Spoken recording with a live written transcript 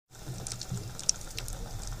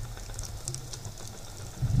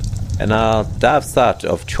And our dive site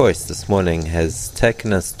of choice this morning has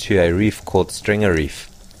taken us to a reef called Stringer Reef.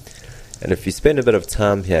 And if you spend a bit of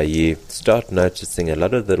time here, you start noticing a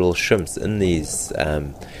lot of little shrimps in these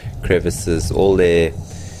crevices, all there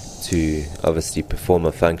to obviously perform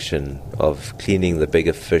a function of cleaning the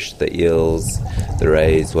bigger fish, the eels, the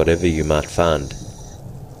rays, whatever you might find.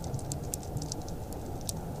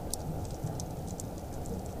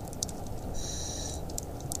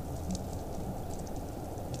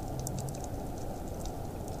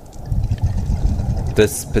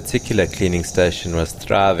 This particular cleaning station was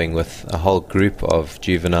thriving with a whole group of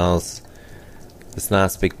juveniles. This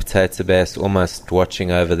nice big potato bass almost watching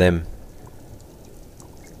over them.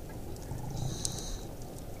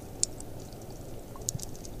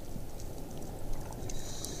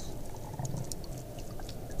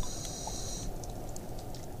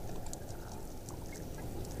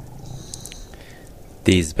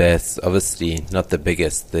 These bass, obviously not the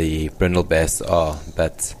biggest, the brindle bass are,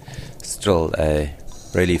 but still a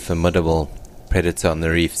really formidable predator on the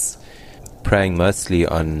reefs, preying mostly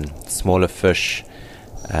on smaller fish.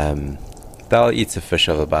 They'll eat a fish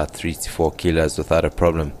of about 3 to 4 kilos without a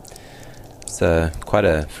problem. So quite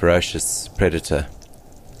a ferocious predator.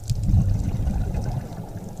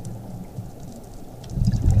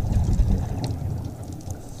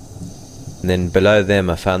 And then below them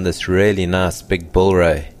I found this really nice big bull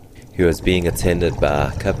ray who was being attended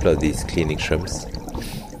by a couple of these cleaning shrimps.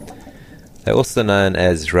 They're also known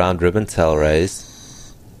as round ribbon-tail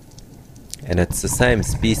rays, and it's the same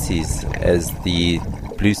species as the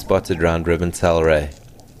blue-spotted round ribbon-tail ray.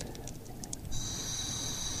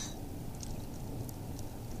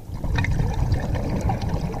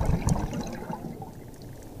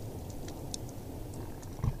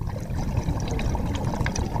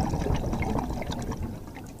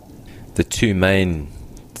 The two main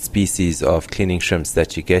species of cleaning shrimps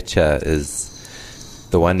that you get here is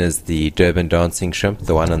the one is the Durban dancing shrimp,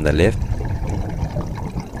 the one on the left,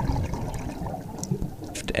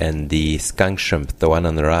 and the skunk shrimp, the one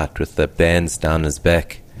on the right with the bands down his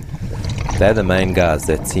back. They're the main guys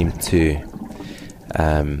that seem to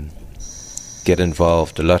get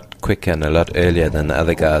involved a lot quicker and a lot earlier than the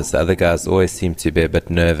other guys. The other guys always seem to be a bit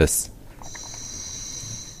nervous.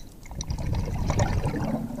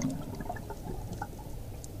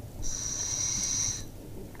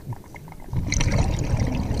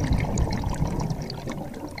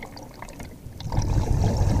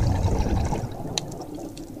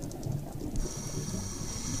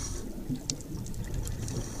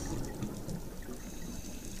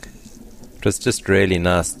 It was just really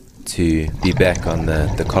nice to be back on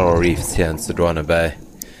the coral reefs here in Sodwana Bay.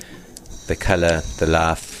 The colour, the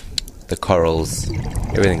life, the corals,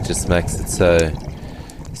 everything just makes it so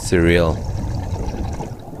surreal.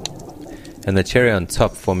 And the cherry on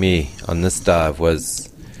top for me on this dive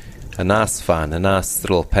was a nice find, a nice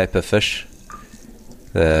little paper fish.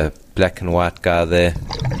 The black and white guy there.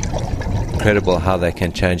 Incredible how they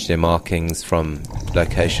can change their markings from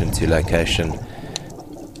location to location.